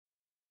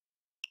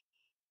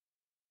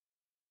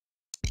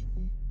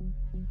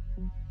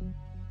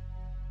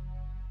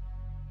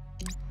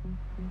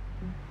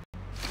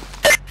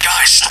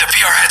Guys, the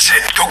VR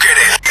headset, go get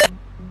it.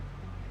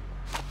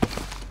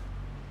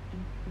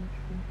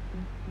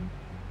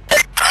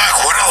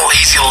 What a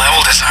lazy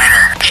level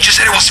designer. He just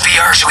said it was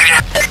VR, so we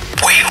didn't...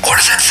 Wait,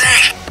 what does that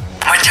say?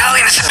 My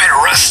Italian is a bit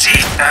rusty.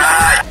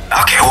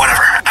 Okay,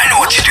 whatever. I know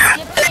what to do.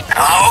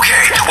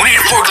 Okay, we need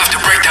a forklift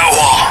to break that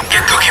wall.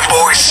 Get cooking,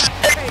 boys.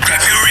 Grab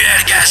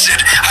uric acid,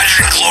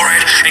 hydrogen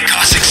chloride, and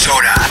caustic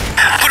soda.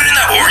 Put it in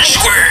that orange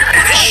square,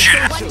 and it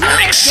should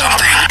make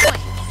something.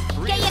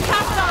 Get your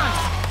cuffs on.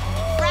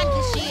 Grab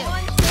the shield.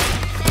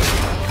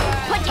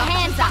 Put your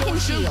hands up.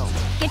 Shield.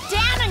 Get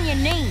down on your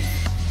knees.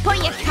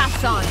 Put your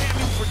cuffs on.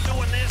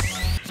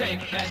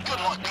 Good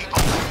luck, people.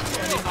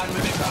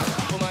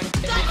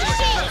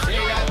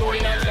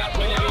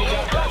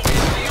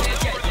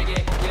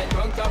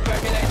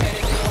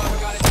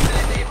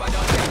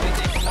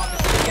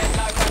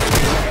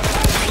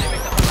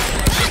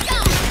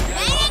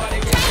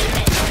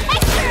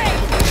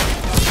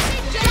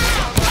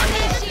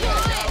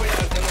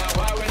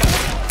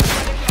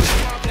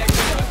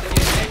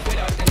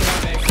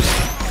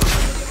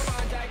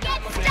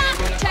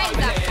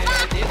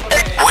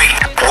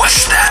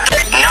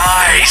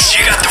 Nice!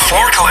 You got the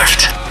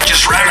forklift!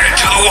 Just ram it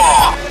into the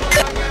wall!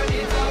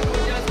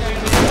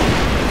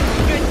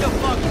 Get the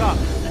fuck up!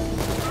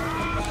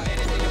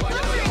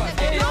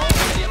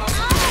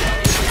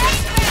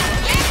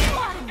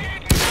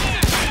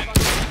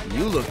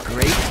 You look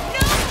great.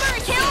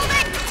 Kill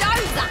the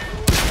dozer!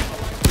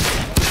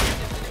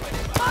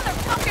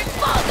 Motherfucking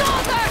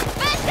bulldozer!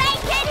 First aid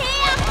kit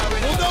here!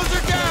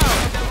 Bulldozer down!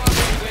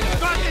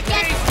 Got the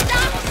Get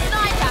stuck,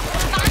 sniper!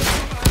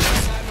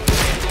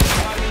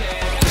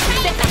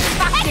 Sit the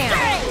fuck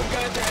down!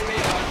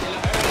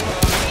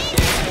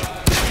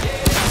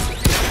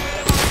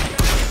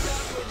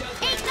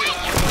 Eat that,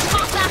 you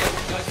tosser!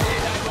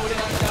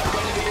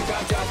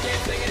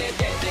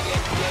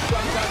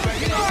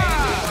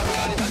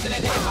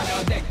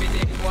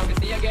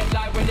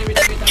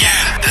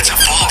 Yeah, that's a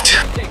vault.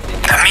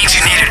 That means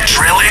you need to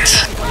drill it?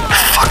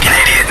 Fucking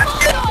idiot.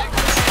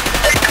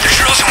 The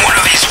drill's in one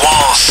of these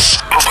walls,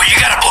 but you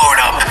gotta blow it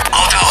up.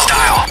 I'll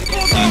dial.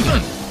 I'm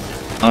done.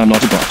 I'm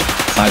not a bot.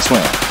 I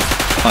swear.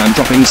 I'm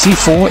dropping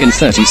C4 in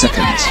 30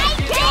 seconds.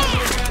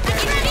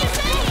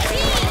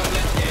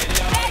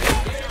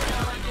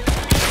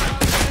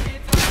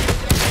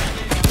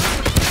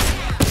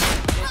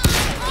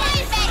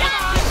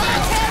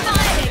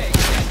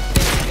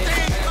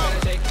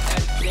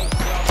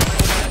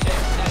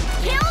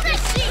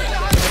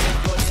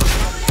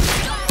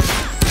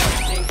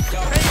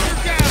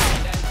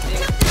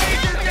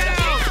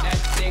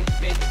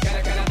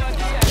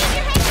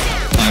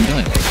 I'm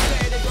dying.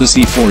 The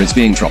C4 is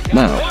being dropped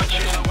now.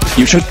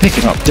 You should pick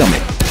it up, dummy.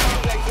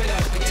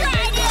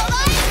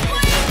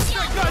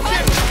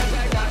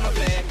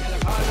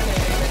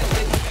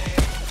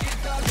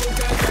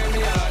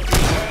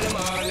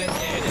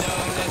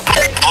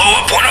 Blow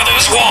up one of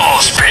those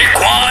walls. Pick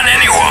one,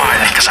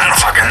 anyone, because I don't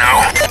fucking know.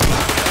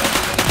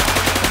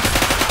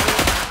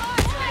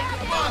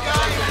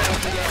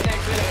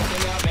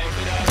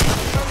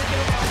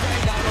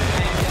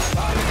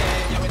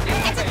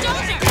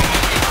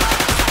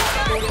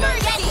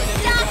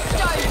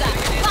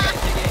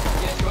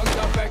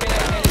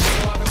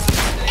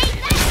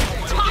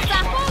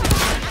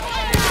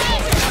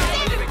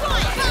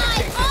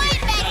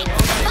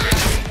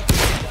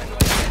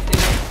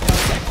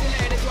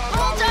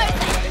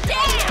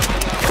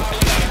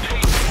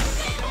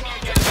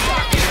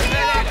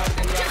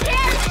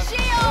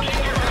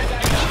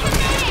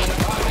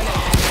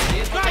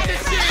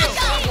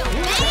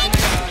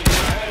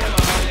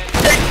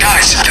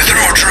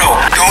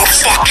 Go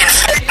fucking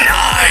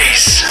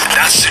nice!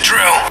 That's the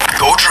drill.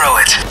 Go drill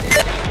it.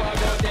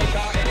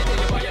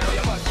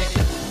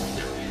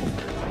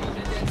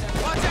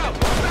 Watch out!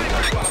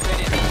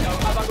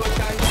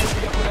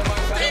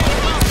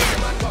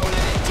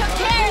 Took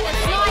care of the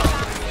sniper.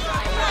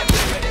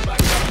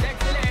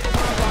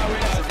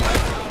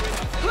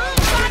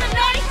 Who's got a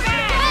knife?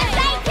 First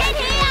aid kit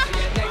here.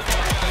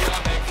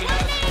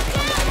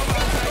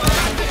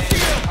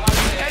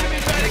 Enemy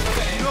medic!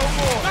 No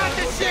more! Got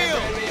the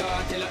shield!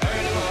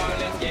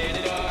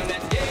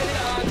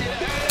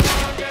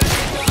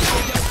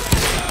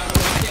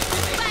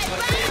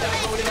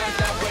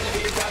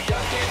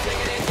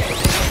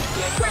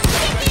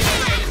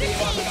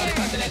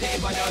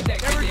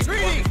 They're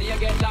retreating! You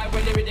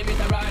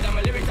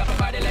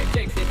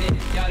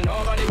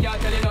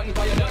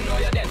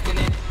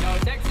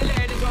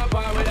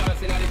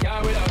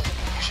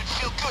should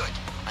feel good.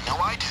 I know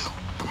I do.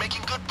 We're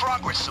making good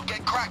progress, so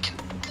get cracking.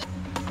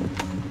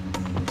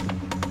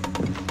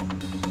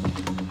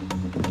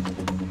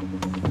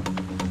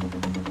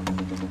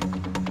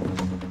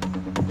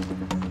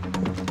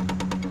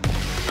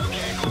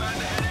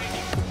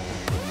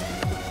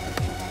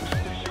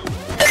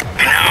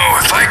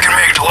 If I could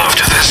make love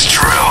to this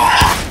drill,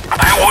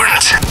 I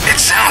wouldn't. It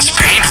sounds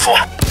painful.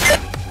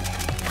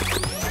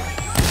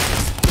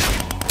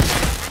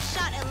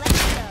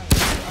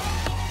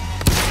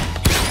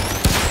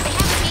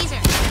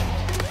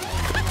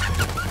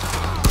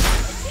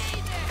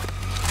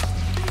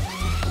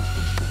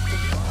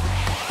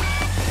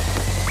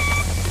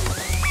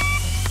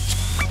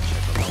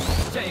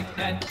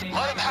 Let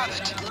him have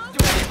it.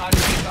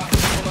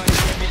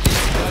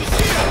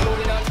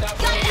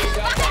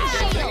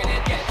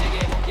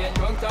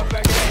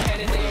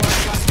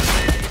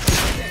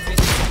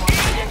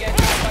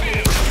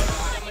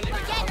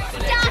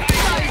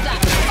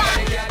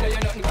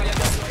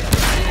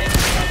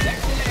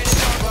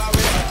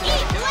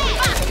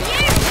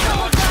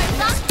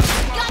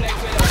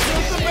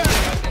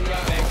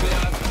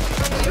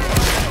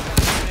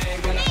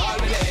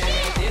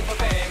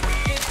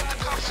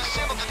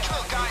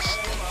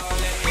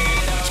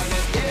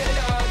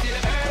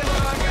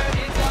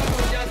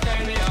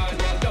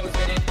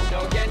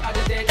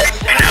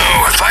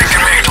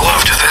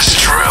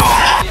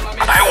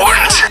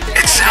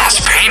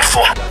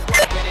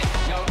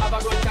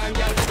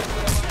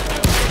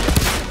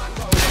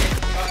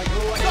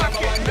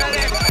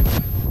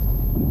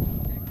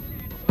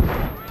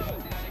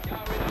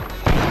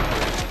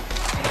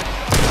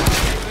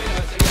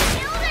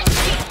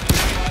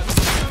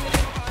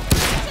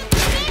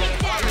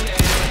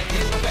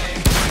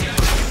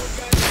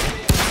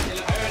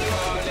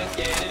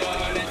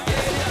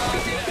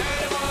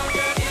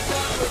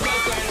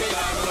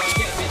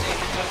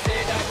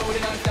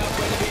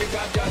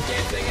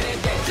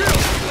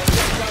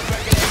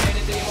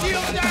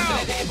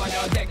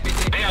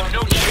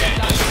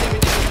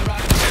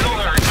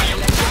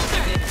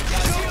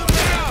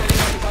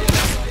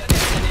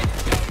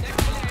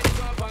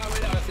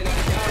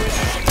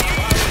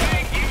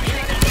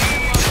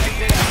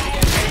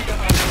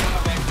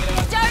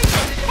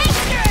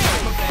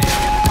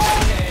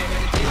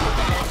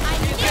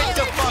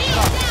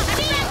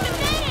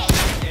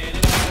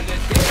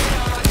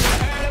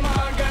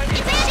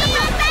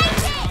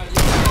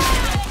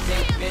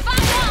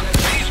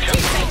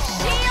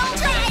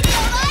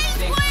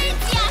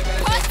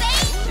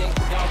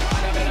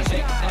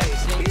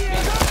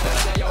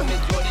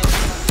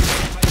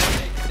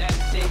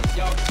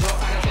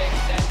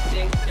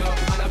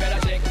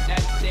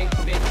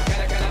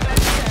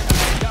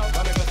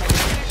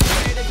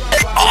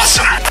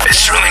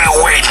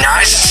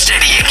 Nice and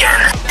steady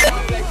again.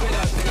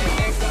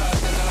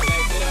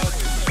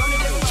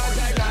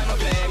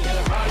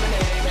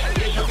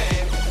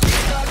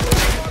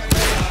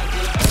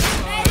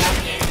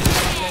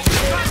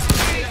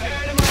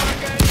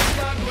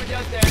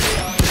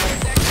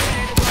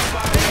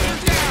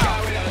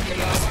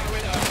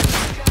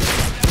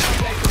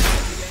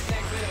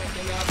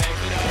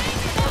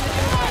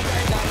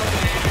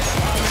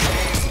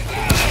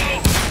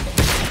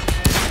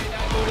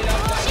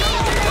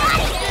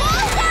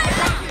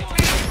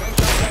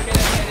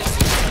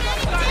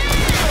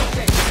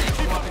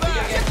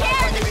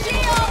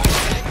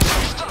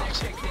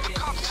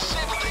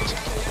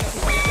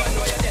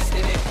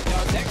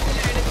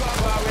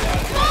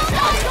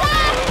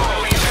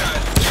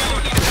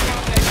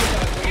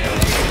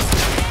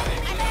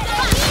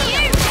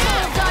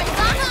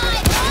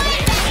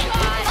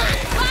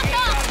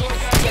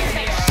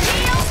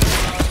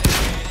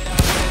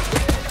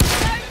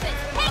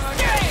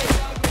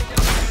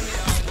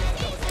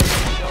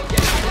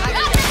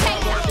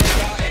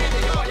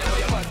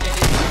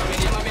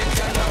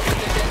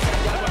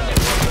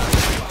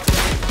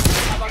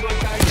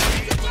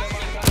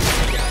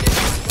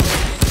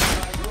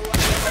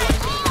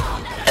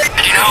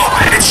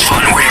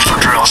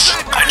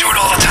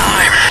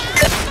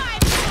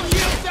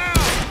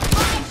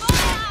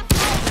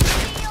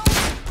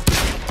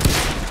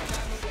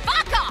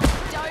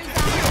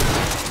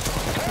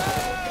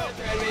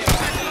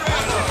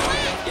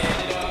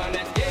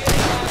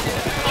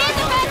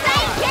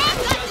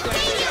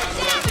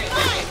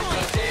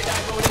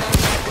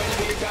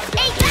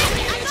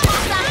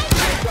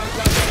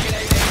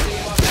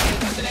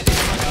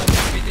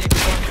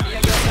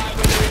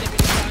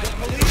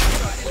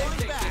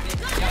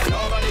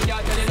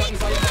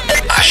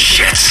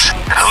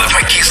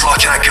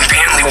 Locked in a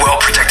conveniently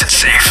well-protected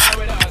safe.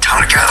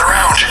 Time to gather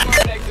round.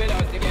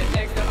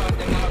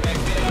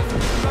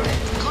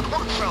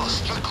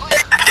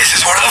 This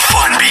is where the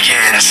fun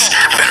begins.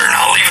 Better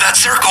not leave that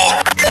circle.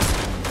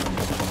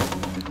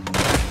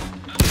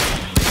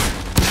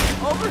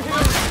 Over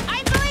here.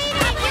 I'm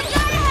bleeding! You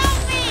gotta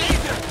help me!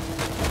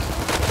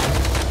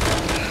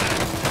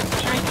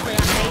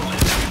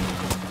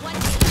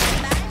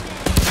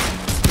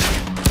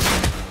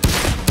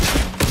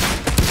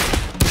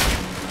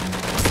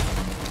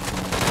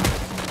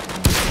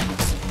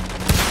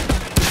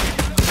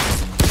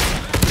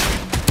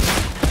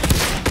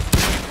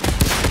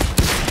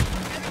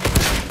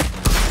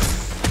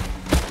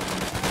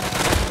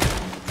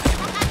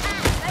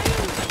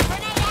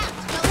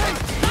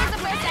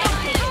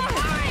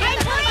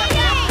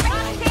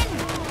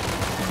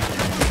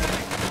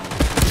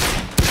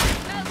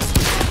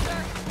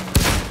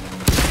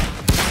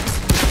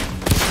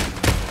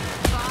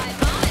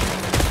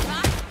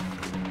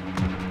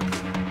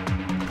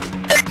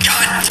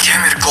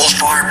 Damn it, Gold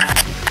Farm.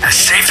 A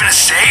safe in a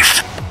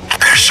safe?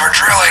 Better start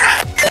drilling.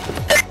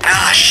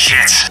 Ah,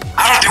 shit.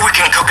 I don't think we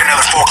can cook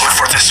another forklift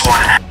for this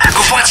one.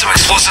 Go find some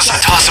explosives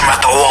and toss them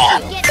at the wall.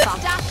 Get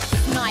fucked up,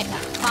 sniper,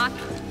 fuck.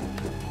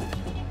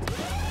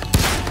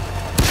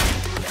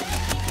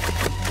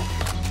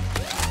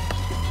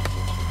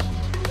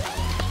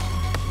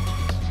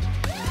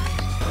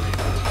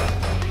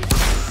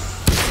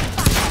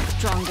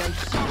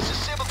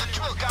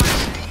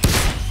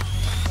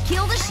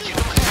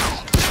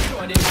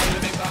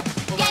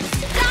 Get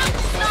stuck,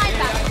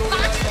 sniper!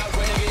 Fuck!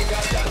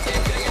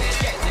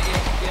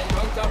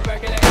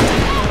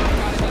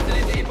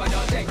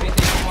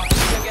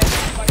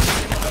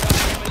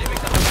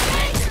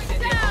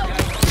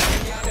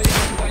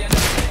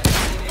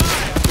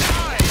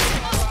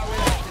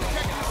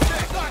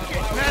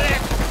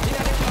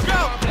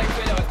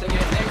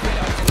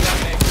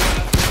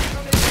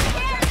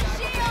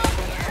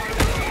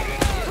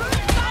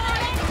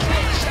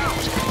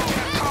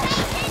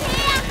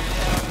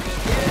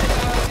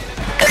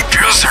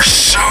 Girls are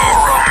so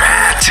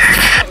romantic.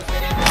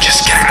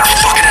 Just getting her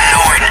fucking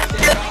annoying.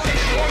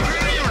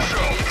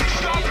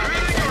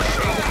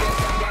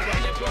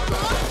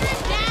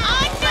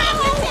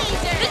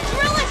 The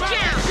drill is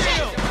down!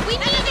 Shit! We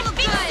need to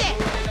fix it!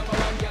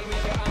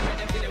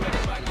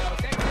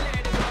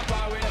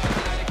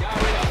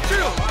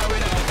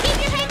 Keep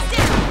your heads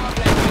down!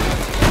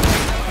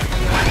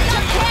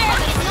 Don't care,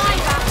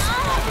 sniper!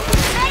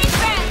 Ready,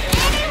 friend!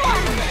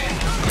 Anyone!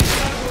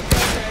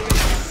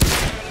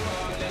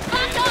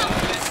 Fuck off!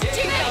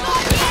 Stupid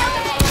fuck you!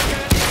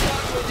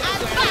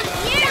 And fuck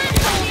you!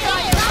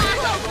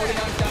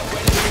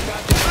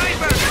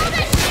 Sniper! Kill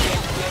this shit!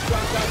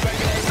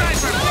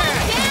 Sniper!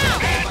 Down!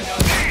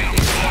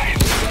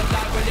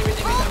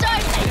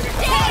 Bulldozer!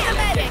 Damn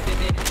medic!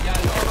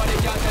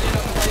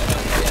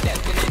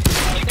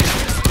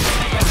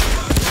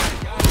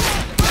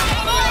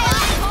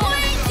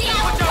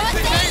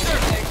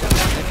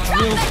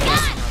 Drop the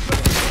gun!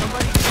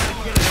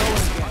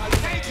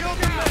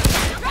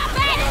 Drop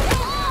it!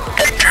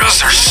 Girls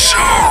are so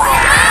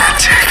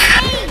romantic.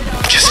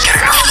 Just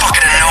getting her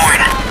fucking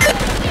annoying.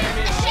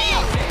 The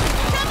shield!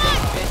 Come on!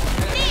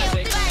 Kneel,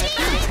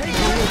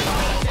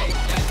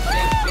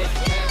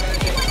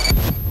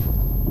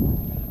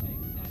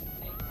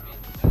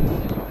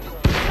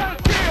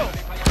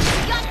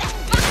 got that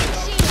fucking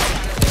shield!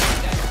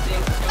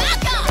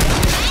 Back off,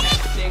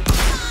 medic!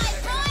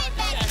 Right,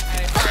 medic!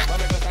 Fuck!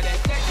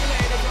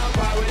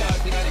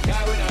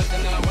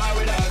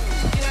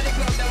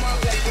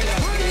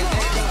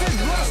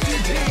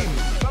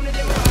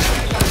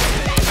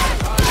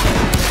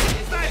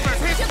 Sniper!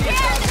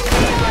 Secure the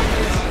shield!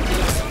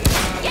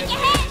 Get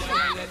your hands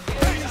up!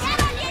 Get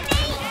on your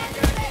knees!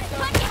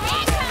 Put your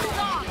handcuffs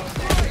on!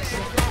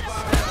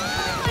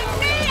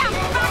 We need a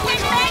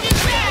fucking medic!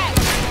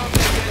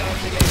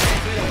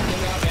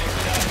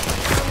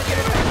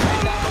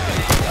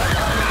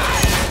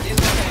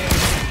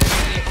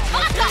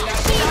 Fuck off!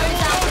 Shield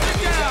is up!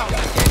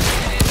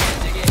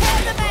 Tell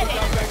the medic!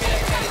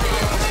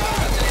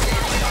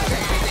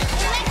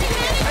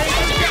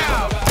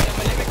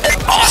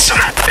 Awesome.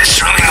 It's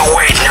drilling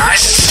away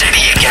nice and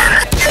steady again.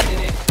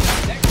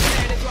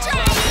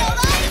 Try your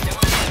life!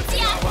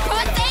 Yeah,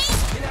 pussy!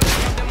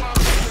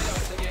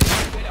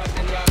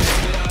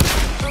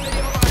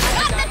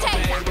 Got the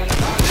taser!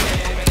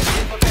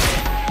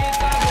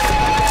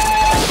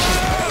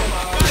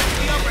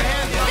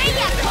 See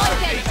ya,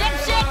 poison,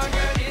 dipshit! Shit,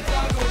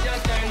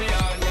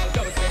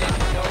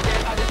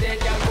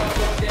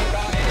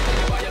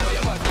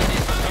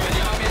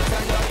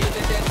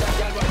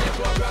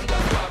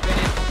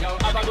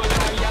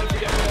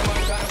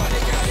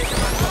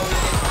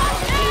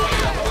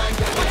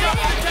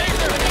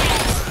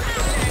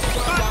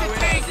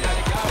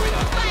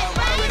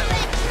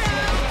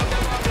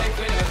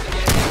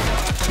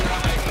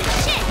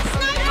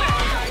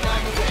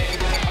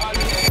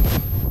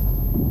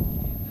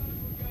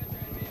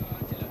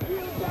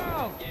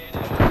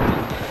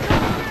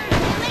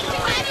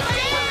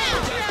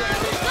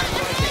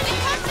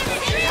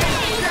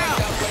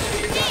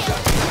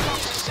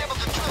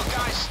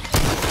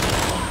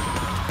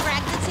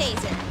 Frag the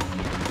taser.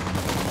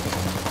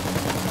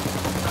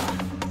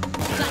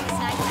 Got the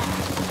sniper.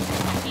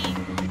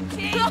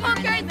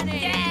 Hooker's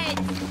dead!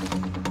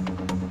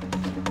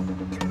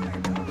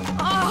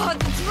 Oh,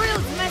 the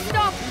drill's messed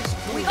up!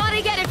 We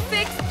gotta get it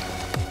fixed!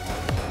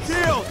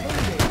 Shield!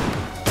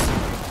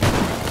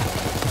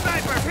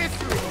 Sniper!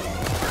 History!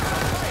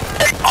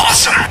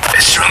 Awesome.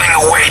 It's drilling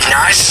away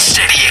nice and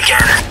steady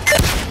again.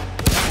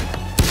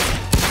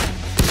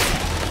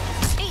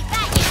 Eat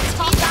that, you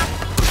tosser!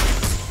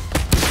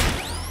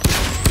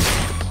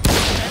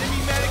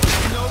 Enemy medic,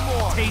 no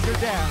more. Taser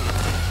down.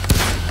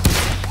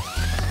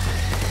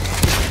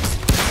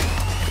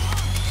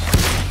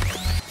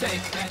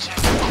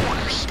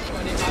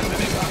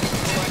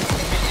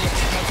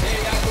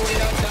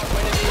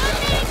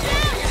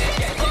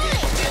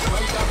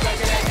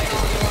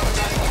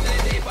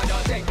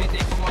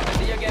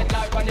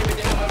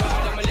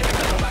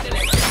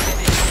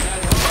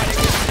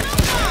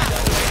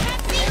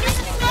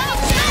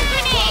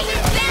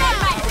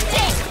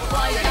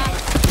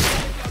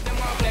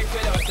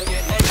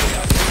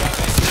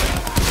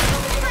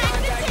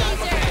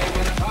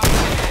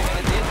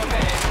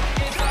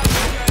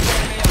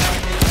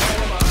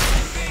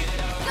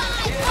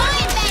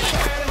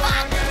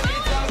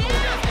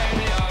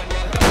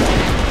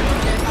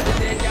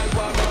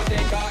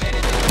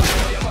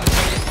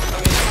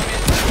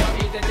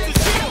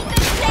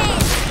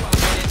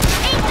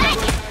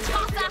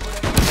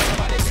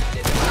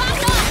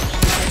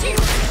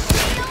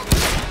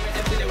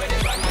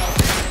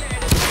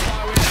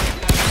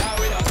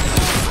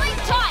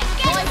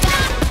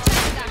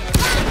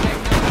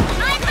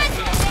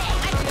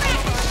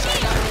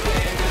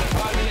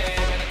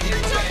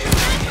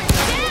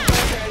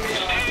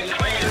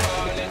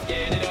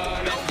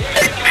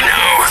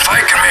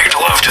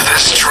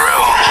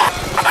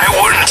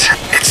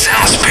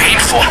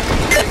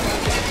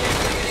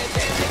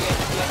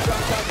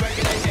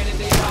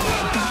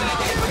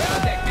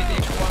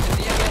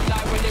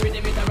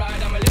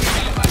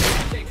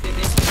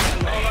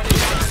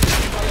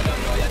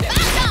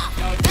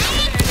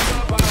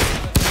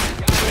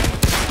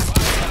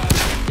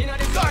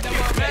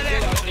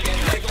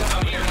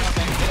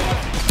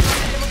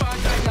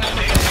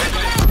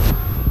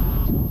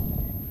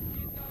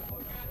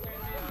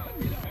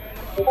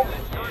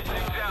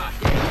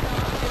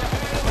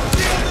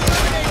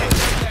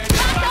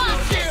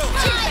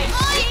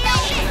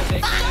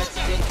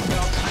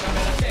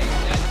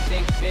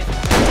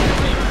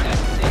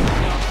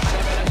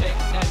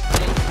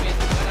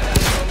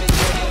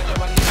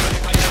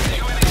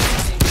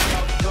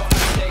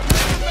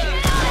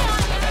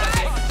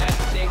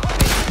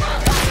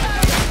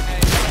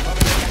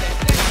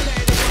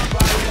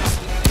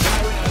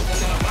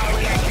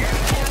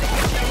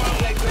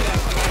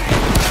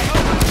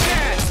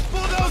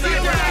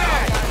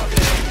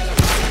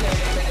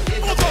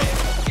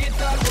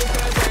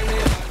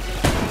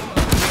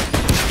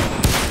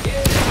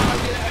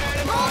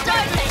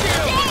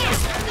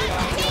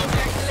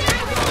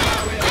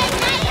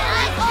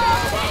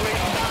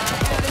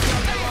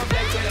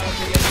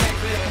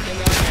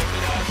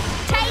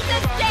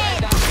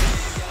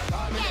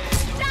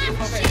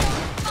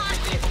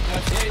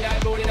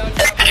 You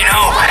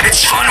know,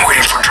 it's fun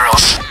waiting for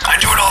drills. I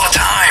do it all the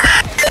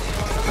time.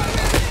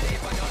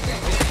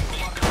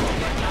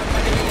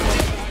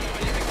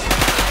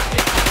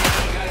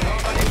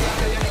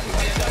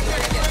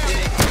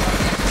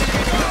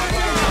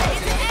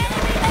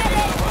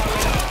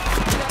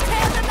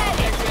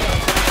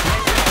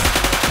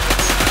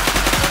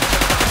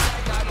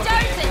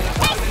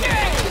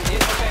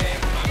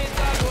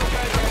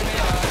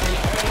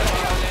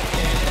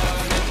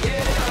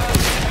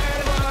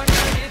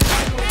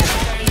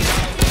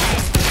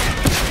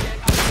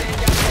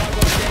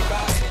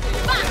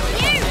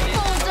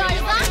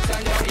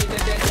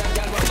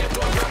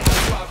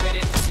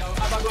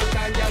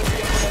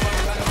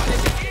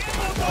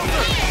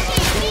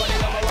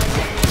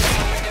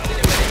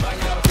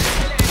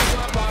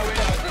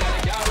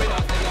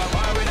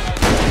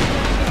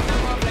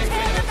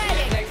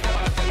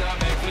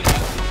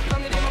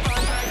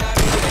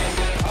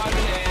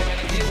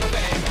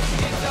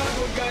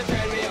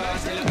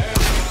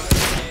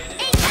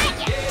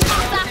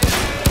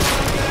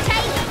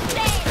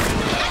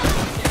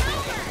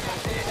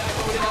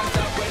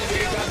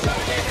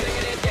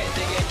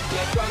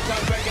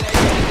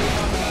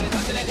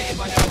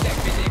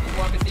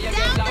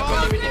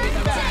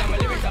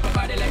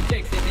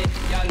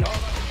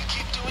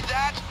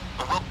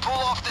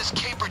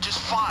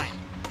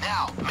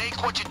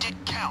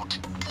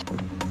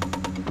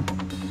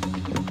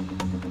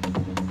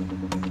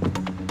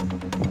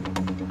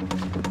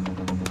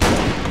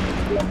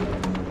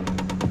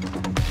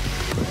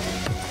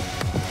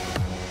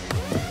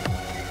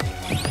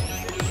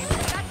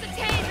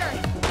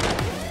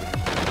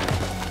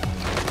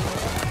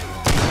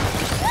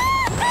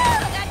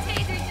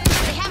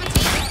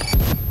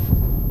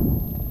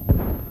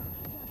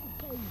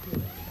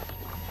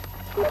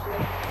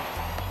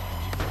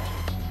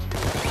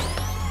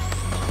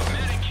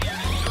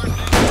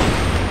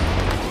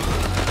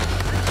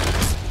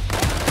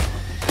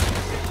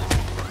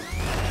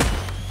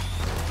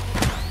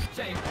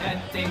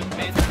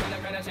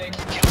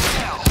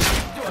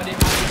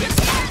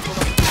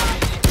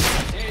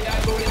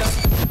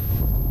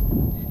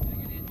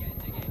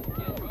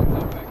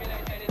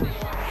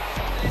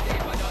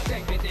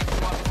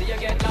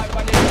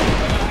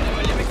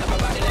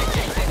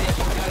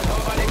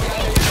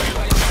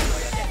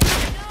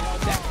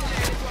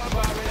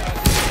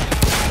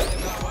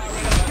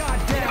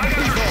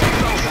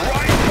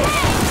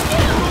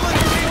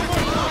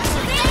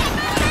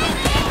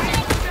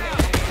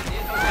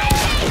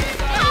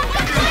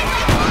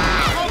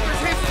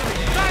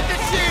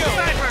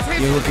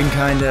 You're looking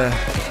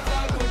kinda...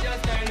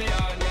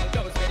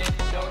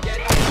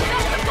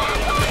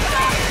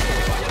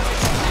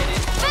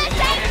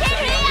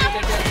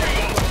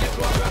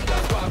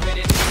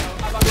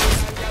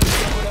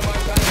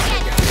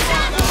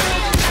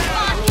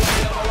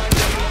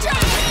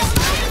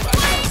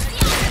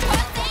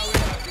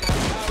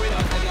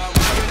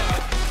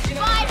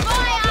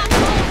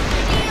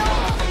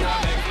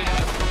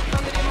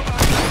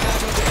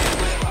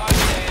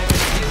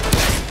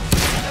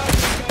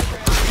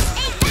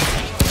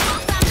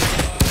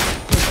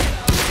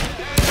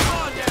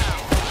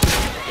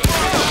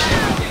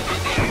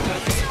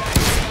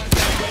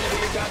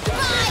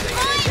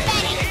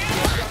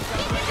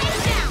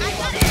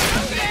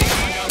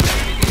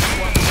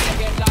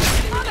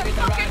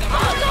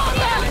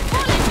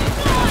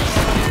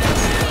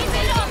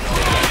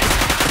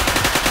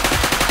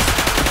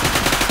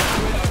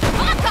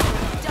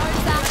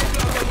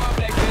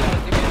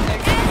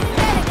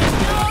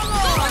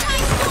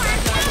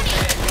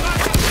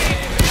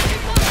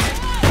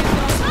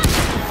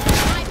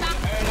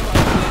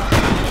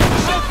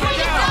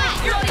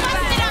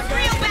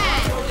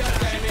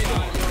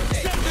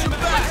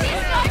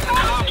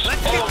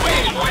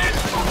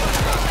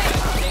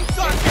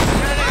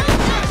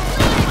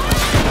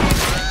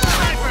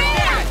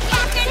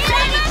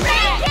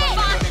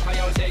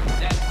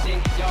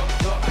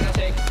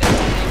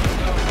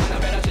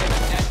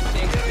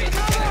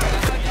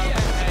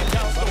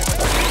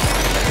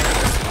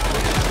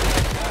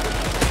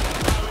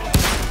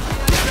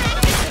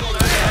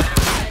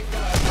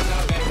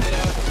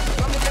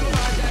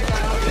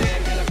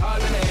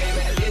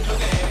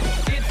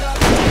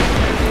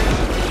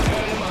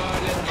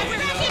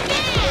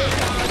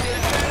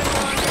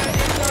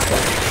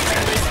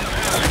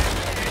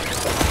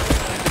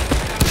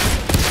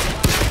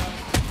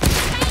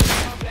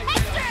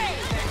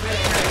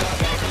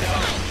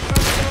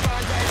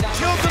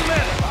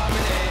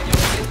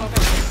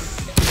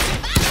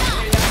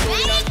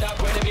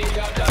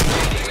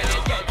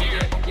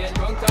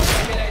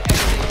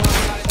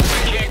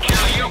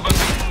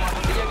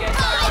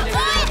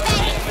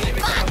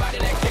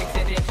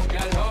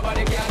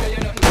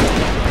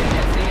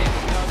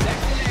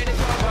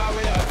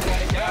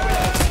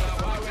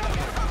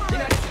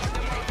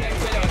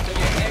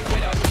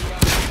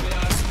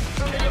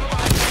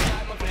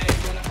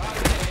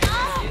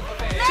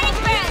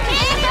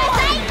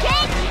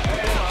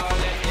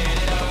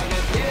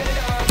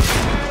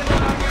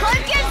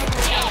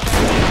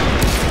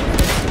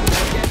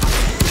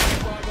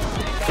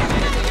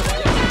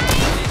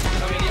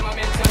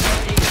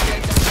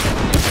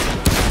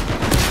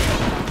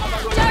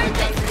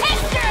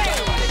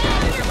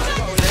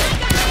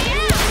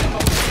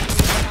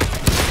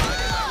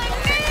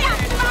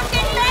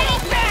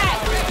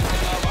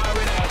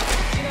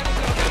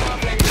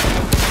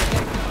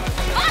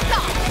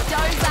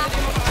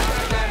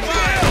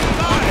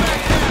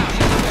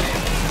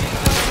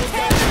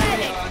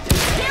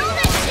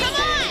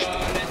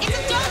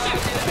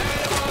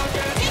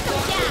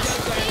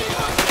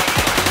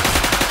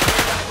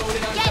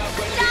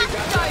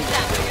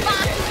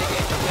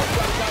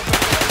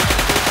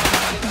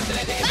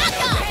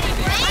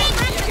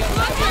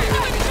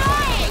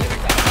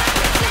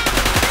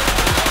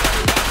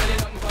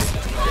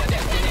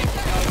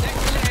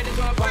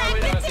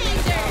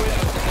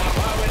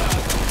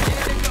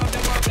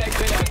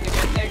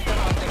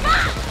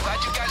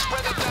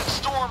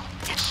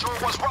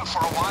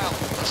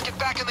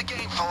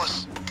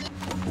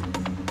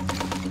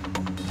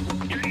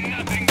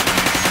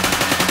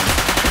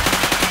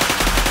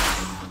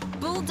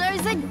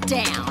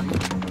 down.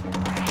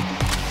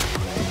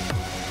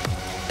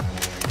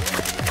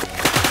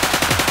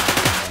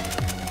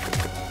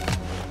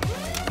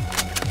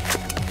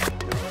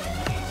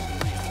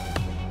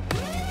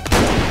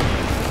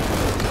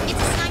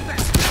 It's a sniper.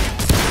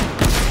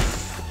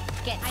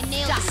 I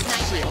nailed the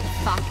sniper.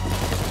 Fuck.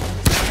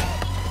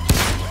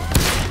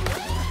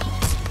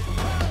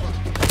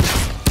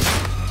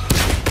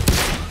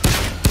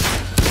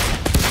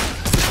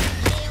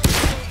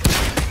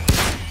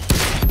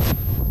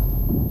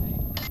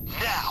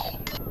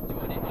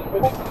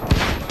 Fuck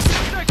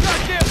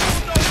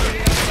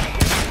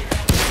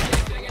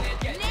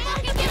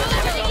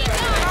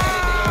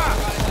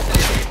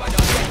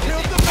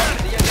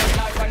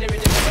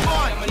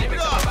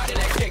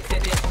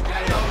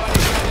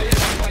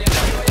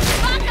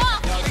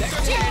off, you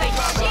stupid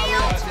shit!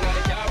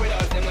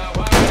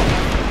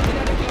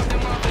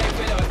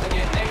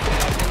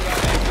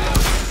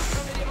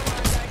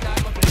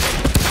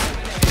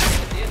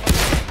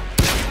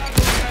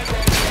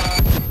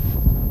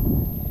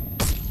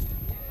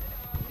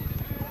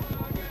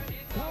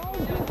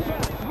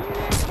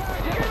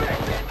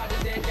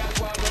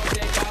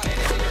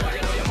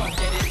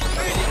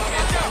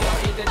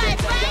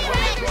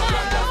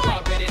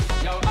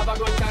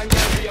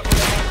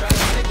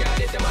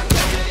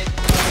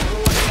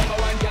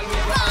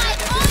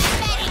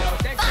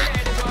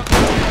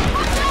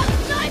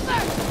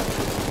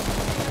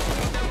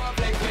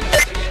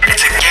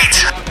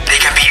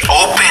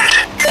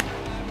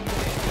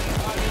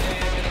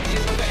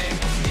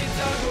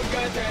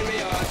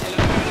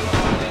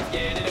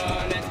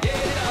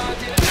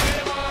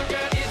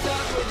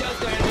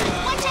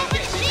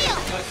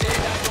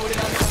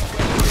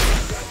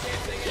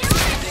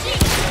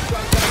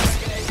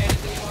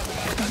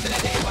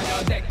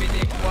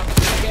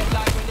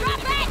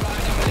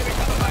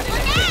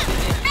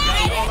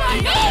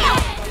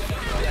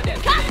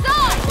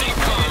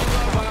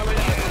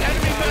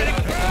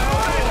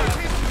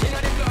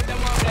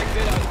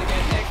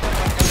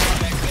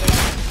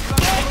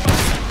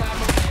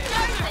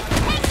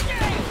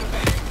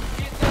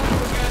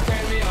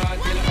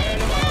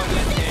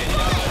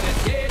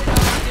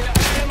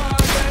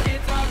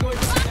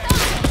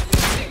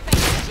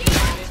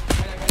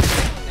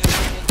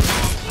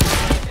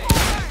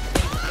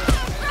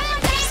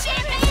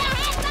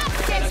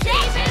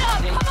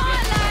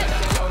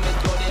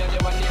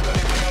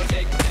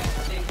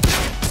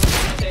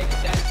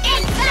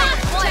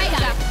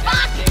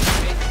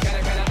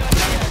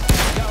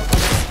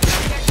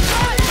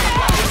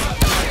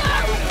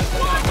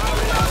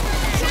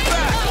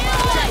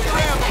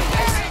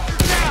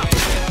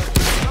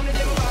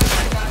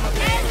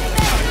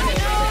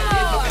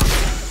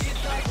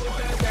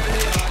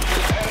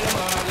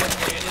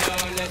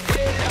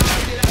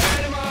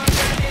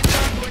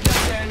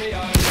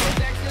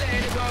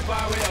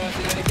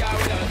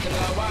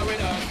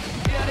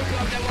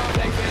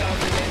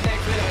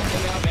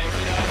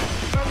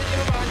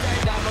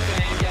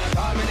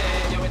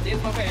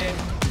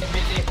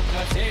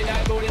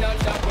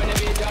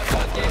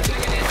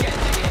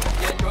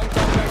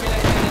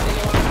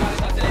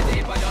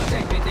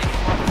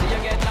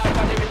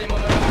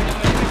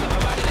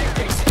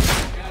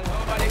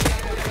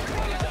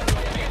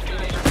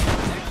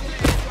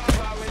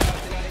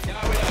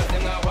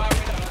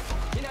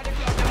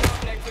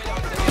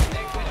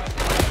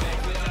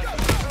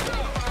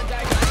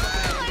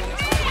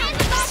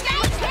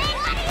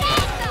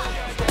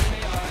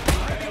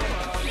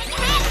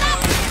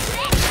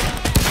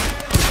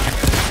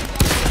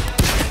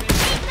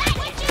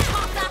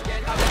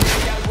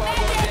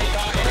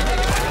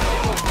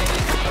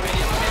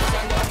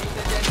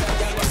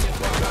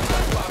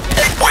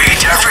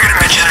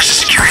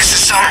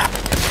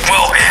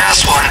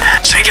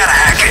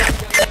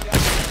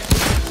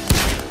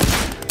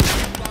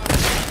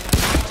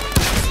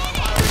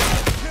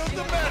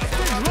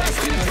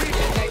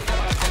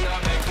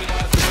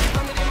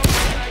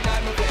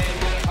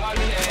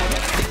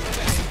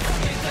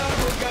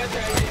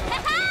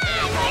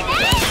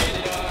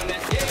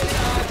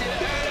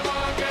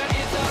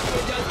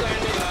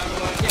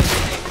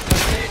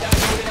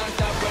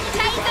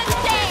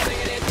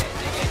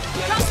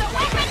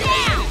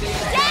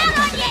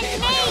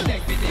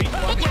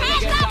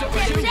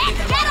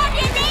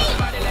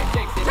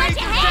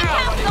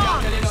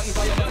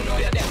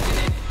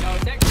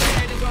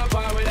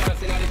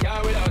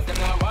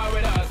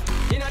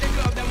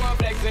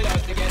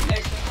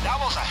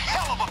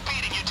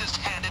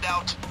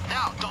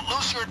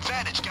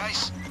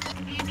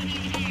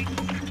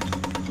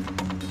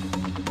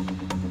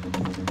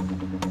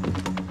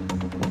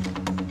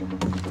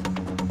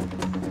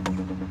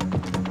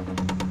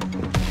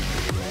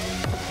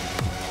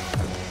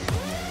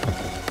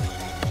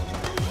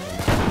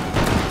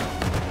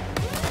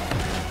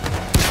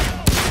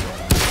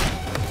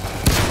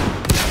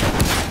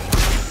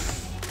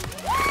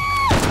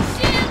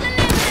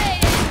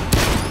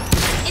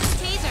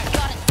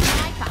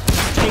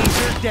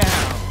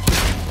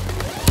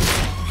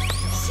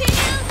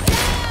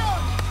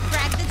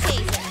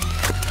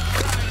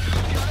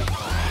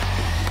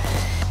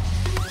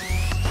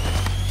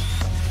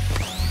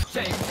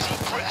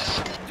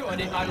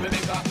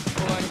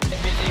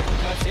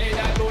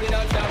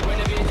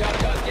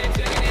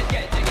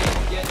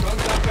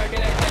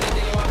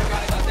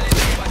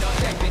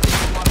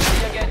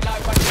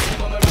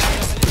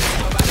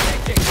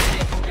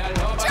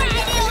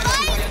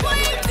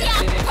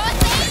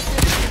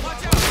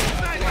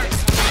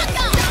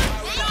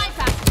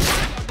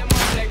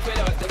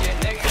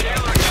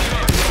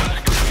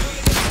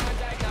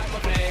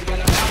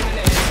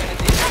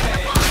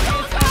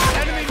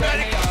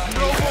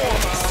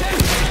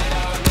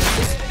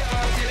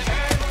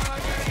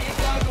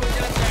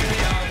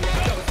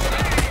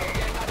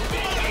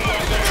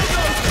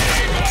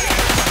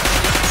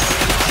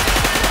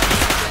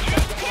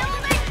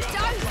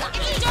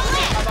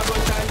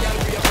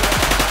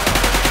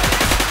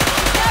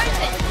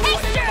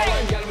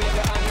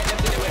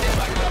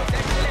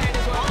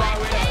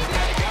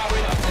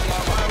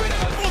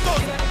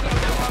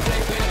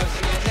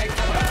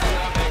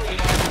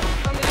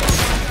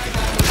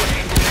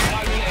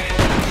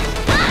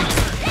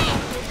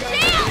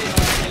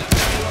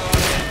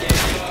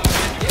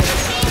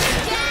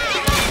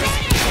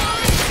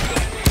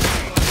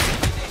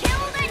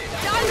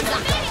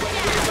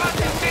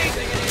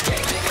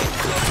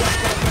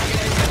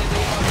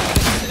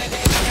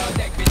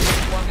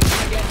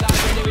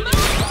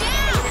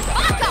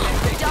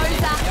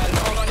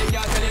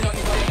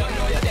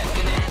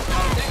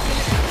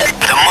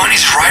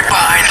 Right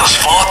behind those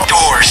vault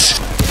doors.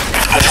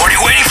 What are you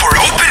waiting for?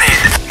 Open it!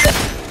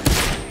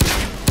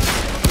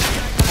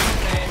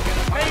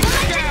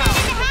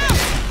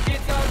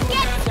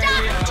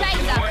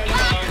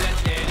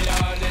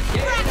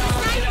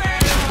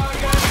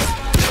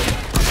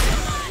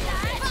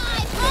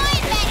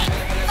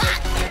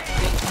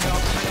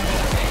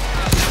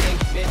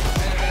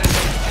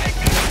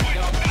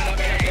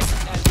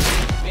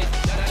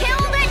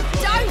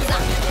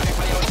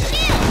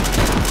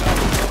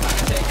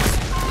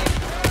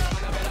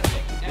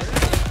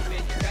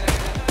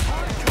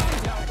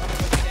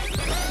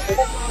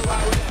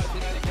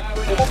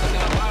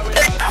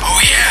 Oh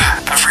yeah,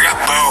 I forgot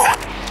Bo.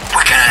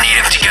 We're gonna need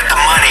him to get the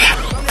money.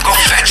 Go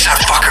fetch that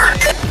fucker.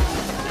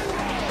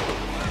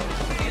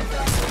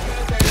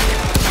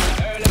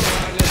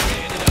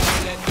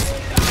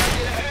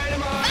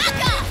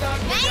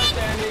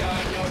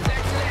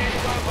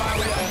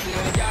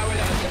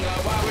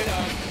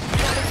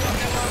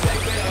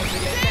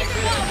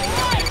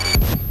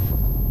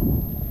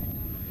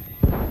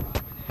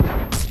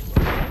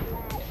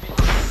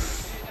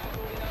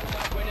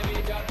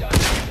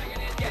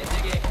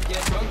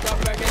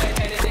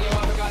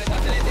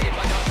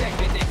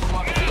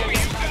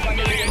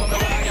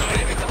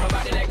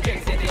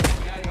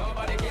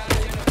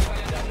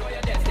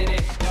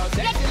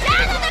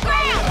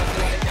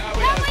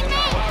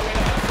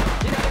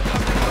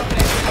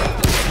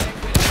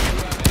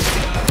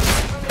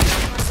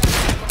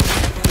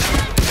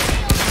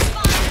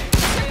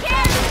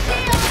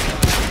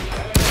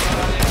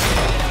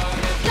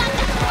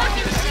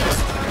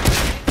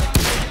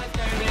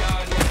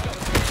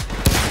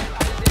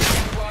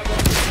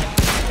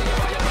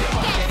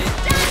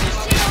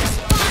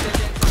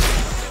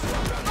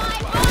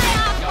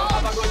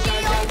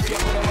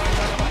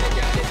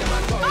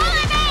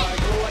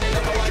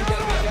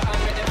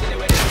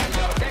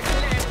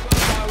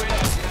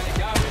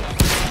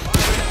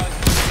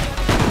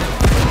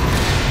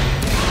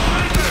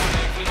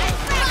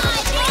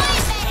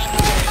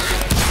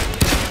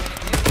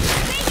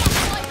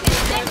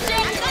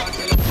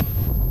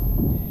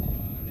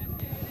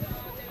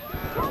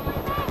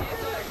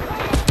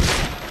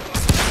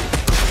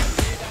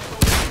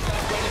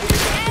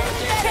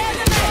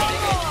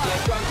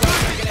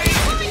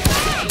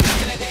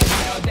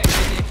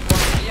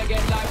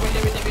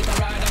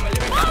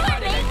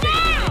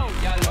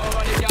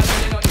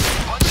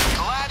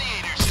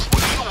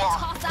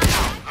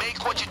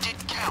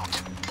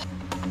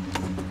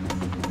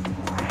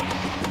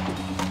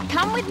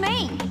 Come with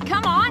me.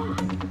 Come on.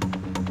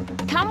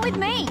 Come with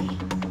me.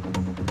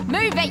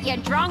 Move it, you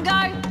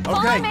drongo.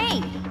 Follow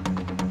me.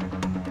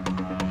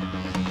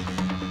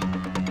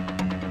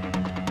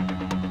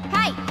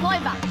 Hey,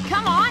 Clover,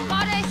 come on.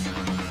 Modest.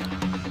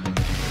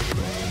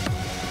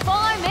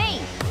 Follow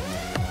me.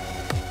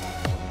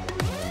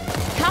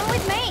 Come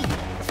with me.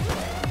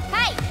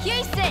 Hey,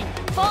 Houston,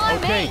 follow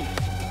me.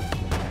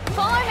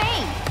 Follow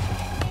me.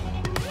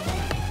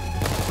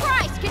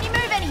 Christ, can you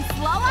move any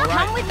slower?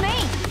 Come with me.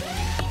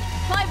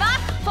 Clover,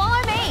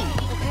 follow me.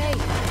 Okay.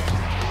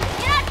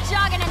 You're not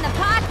jogging in the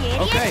park, you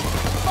idiot. Okay.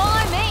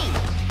 Follow me.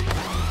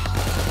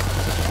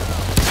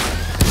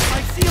 I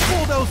see a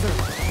bulldozer.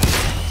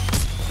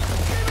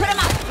 Put him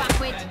up,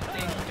 fuckwit.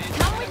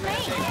 Come with me.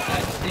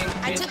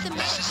 I took the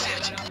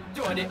message.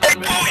 Oh, you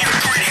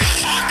pretty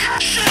fuck.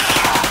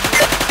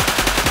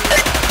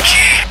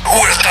 Gee, who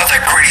would have thought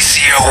that greedy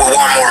CEO would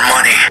want more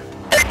money?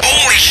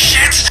 Holy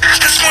shit!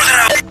 That's more than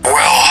a...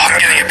 Well, I'm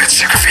getting a bit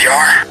sick of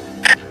VR.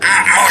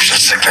 Motion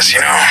sickness, you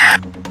know?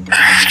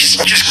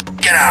 Just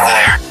get out of there.